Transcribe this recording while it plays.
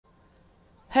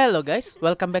Hello guys,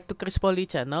 welcome back to Chris Poly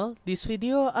channel. This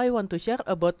video I want to share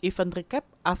about event recap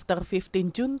after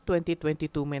 15 June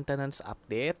 2022 maintenance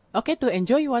update. Okay, to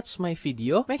enjoy watch my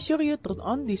video, make sure you turn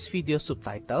on this video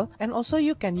subtitle and also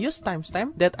you can use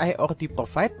timestamp that I already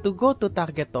provide to go to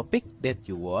target topic that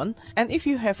you want. And if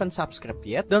you haven't subscribed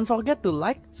yet, don't forget to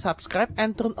like, subscribe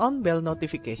and turn on bell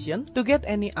notification to get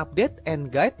any update and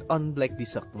guide on Black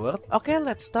Desert World. Okay,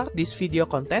 let's start this video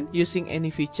content using any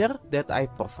feature that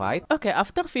I provide. Okay,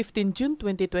 after 15 June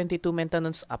 2022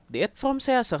 maintenance update from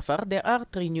SEA server, there are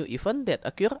 3 new events that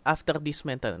occur after this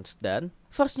maintenance done.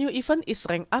 First new event is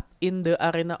rank up in the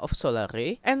Arena of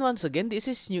Solare, and once again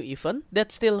this is new event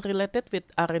that's still related with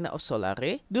Arena of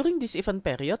Solare. During this event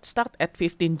period start at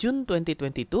 15 June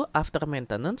 2022 after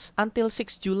maintenance until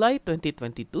 6 July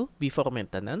 2022 before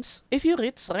maintenance. If you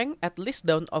reach rank at least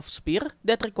Dawn of Spear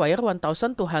that require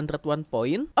 1201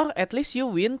 point, or at least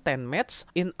you win 10 matches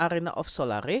in Arena of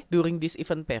Solare during this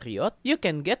event period, you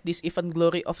can get this event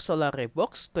Glory of Solare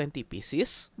box 20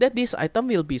 pieces. That this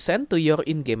item will be sent to your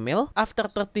in-game mail after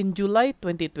 13 July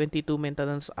 2022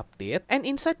 maintenance update, and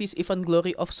inside this event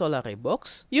Glory of Solare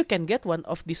box, you can get one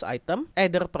of this item,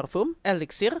 either perfume,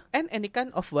 elixir, and any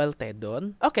kind of wild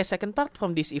add-on. Okay, second part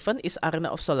from this event is Arena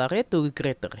of Solare to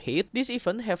Greater Hate. This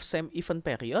event have same event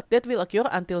period that will occur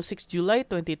until 6 July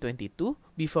 2022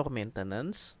 before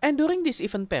maintenance. And during this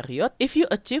event period, if you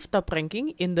achieve top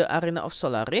ranking in the Arena of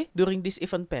Solare during this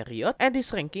event period, and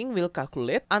this ranking will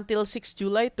calculate until 6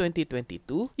 July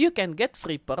 2022, you can get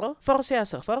free pearl. For SEA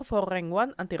server for rank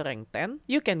 1 until rank 10,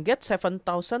 you can get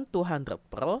 7,200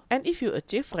 pearl. And if you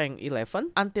achieve rank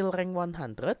 11 until rank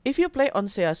 100, if you play on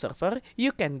SEA server,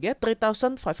 you can get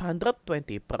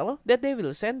 3,520 pearl that they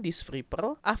will send this free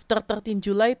pearl after 13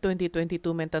 July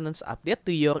 2022 maintenance update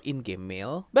to your in-game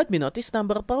mail. But be noticed,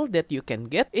 number pearl that you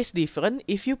can get is different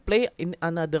if you play in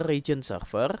another region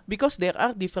server, because there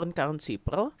are different currency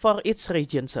pearl for each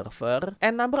region server.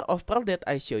 And number of pearl that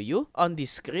I show you on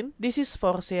this screen, this is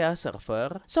for SEA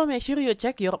server. So make sure you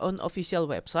check your own official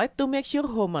website to make sure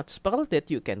how much pearl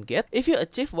that you can get if you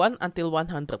achieve 1 until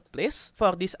 100 place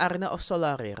for this Arena of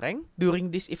Solare rank during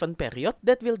this event period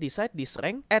that will decide this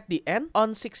rank at the end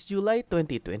on 6 July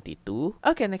 2022.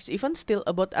 Okay, next event still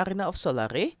about Arena of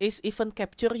Solare is event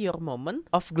Capture Your Moment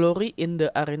of Glory in the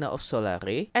Arena of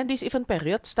Solare, and this event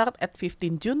period start at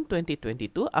 15 June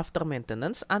 2022 after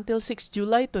maintenance until 6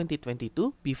 July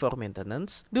 2022 before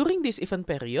maintenance. During this event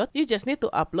period, you just need to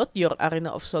upload your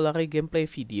Arena of Solare gameplay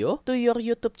video to your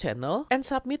YouTube channel and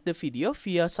submit the video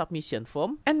via submission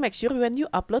form. And make sure when you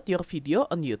upload your video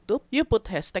on YouTube, you put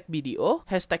hashtag BDO,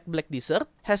 hashtag Black Desert,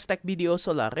 hashtag BDO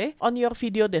Solare on your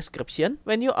video description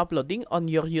when you uploading on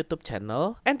your YouTube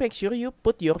channel. And make sure you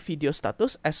put your video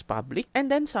status as public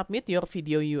and then submit your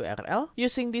video URL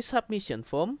using this submission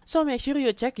form. So make sure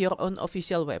you check your own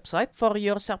official website for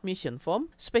your submission form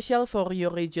special for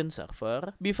your region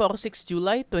server before 6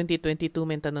 July 2022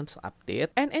 maintenance update.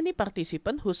 And any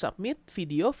participant who submit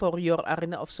video for your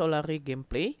Arena of Solare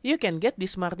gameplay, you can get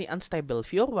this Marnie Unstable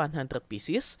View 100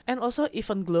 pieces and also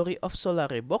even Glory of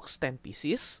Solare box 10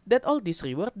 pieces. That all this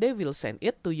reward they will send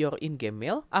it to your in-game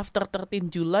mail after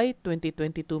 13 July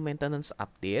 2022 maintenance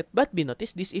update. But be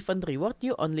noticed, this event reward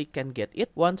you only can get it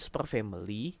once per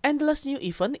family. And the last new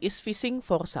event is Fishing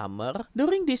for Summer.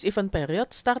 During this event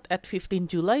period start at 15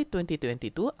 July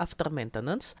 2022 after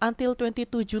maintenance until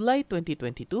 22 July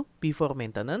 2022 before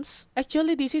maintenance.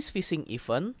 Actually, this is fishing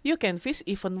event. You can fish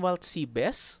even wild sea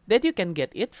bass that you can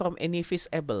get it from any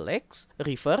fishable lakes,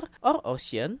 river, or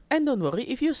ocean. And don't worry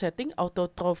if you setting auto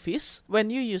throw fish when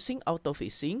you using auto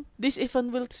fishing. This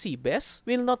even wild sea bass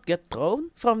will not get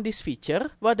thrown from this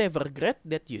feature whatever grade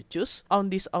that you choose on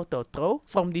this auto throw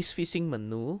from this fishing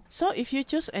menu. So if you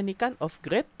choose any kind of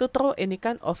grade to throw any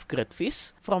kind of grade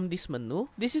fish from this menu,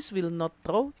 this is will not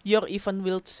throw your even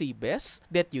wild sea bass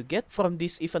that you get from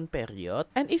this event period.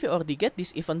 And if you already get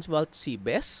this event wild sea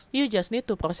bass, you just need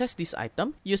to process this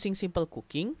item using simple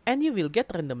cooking and you will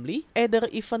get randomly either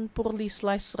even poorly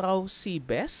sliced raw sea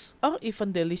bass or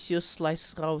even delicious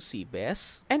sliced raw sea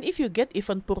bass. And if you get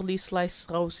even poorly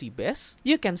sliced raw sea bass,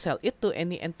 you can sell it to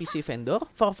any NPC vendor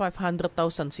for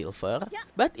 500,000 silver.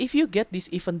 But if you get this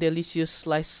even delicious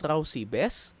sliced raw sea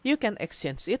bass, you can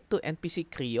exchange it to NPC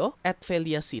Cryo at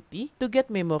Velia City to get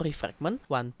memory fragment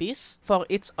 1 piece for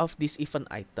each of this event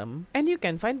item. And you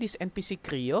can find this NPC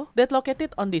Cryo that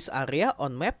located on this area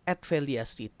on map at Velia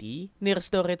City near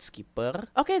Storage Keeper.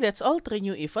 Okay, that's all 3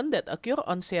 new events that occur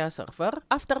on SEA server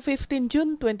after 15 15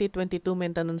 June 2022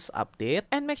 maintenance update,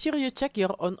 and make sure you check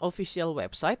your own official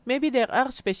website. Maybe there are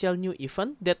special new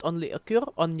event that only occur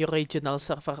on your regional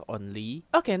server only.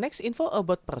 Okay, next info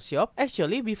about Pershop.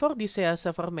 Actually, before this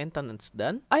server maintenance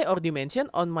done, I already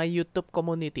mentioned on my YouTube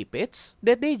community page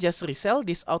that they just resell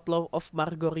this Outlaw of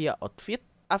Margoria outfit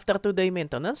after today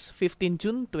maintenance, 15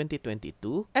 June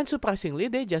 2022, and surprisingly,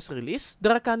 they just released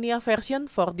Dracania version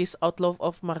for this Outlaw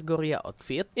of Margoria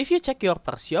outfit. If you check your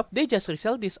Pershop, they just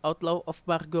resell this Outlaw of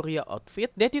Margoria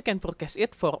outfit that you can purchase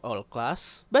it for all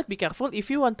class. But be careful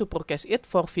if you want to purchase it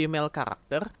for female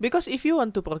character, because if you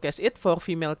want to purchase it for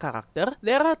female character,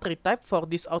 there are 3 types for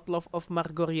this Outlaw of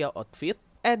Margoria outfit.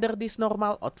 Either this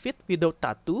normal outfit without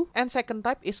tattoo, and second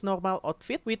type is normal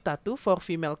outfit with tattoo for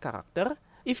female character.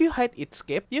 If you hide its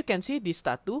cape, you can see this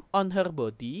tattoo on her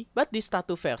body, but this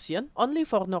tattoo version only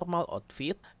for normal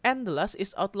outfit. And the last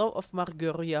is Outlaw of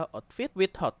Margoria outfit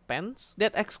with hot pants,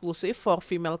 that exclusive for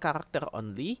female character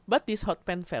only, but this hot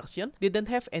pants version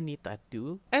didn't have any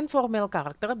tattoo. And for male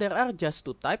character, there are just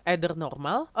 2 types, either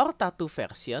normal or tattoo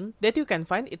version, that you can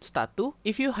find its tattoo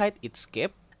if you hide its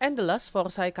cape. And the last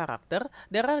for Sai character,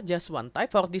 there are just 1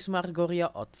 type for this Margoria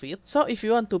outfit. So if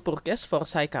you want to purchase for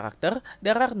Sai character,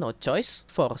 there are no choice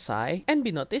for Sai. And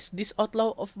be noticed, this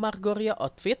Outlaw of Margoria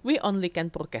outfit, we only can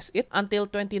purchase it until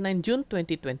 29 June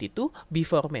 2022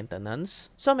 before maintenance.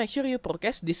 So make sure you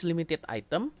purchase this limited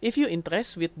item if you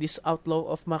interest with this Outlaw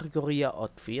of Margoria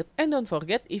outfit. And don't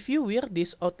forget, if you wear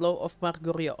this Outlaw of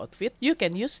Margoria outfit, you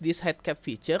can use this head cap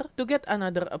feature to get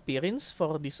another appearance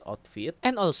for this outfit.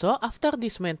 And also, after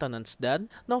this maintenance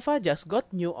done, Nova just got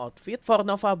new outfit for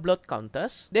Nova Blood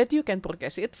Countess that you can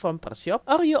purchase it from Pershop,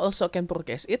 or you also can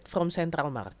purchase it from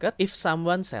Central Market if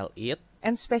someone sell it.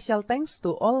 And special thanks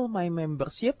to all my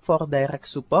membership for direct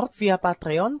support via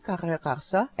Patreon, Karya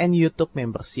and YouTube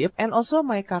membership. And also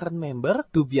my current member,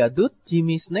 DubyaDude,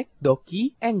 JimmySnakes,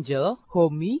 Doki, Angel,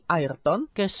 Humeri, Aeyrton,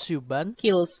 Kesshouban,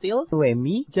 KiLLSTEAL,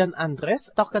 Wammy, John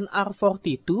Andres, Token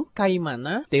R42,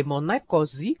 KAIMANA, Demonyte,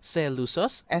 Choz,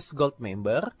 Zelusoz as gold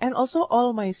member. And also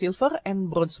all my silver and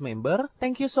bronze member.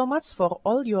 Thank you so much for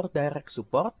all your direct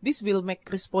support. This will make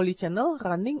KiLLSTEAL channel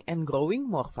running and growing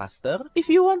more faster. If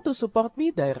you want to support me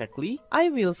directly,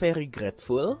 I will very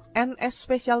grateful. And as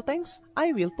special thanks,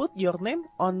 I will put your name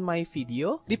on my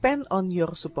video, depend on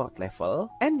your support level.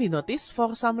 And be noticed,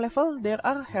 for some level there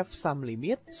are have some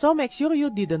limit, so make sure you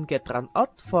didn't get run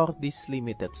out for this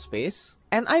limited space.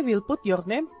 And I will put your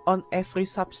name on every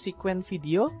subsequent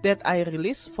video that I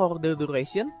release for the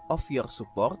duration of your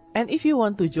support. And if you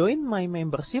want to join my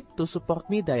membership to support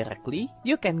me directly,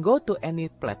 you can go to any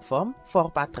platform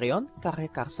for Patreon, Karya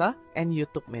and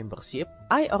YouTube membership.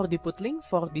 I already put link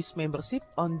for this membership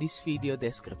on this video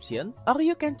description, or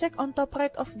you can check on top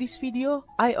right of this video.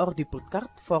 I already put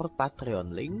card for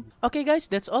Patreon link. Okay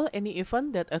guys, that's all any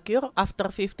event that occur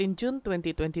after 15 June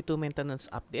 2022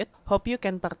 maintenance update. Hope you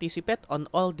can participate on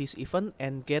all this event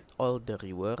and get all the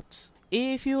rewards.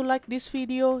 If you like this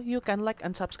video, you can like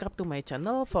and subscribe to my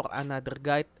channel for another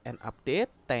guide and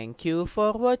update. Thank you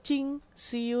for watching.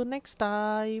 See you next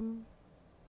time.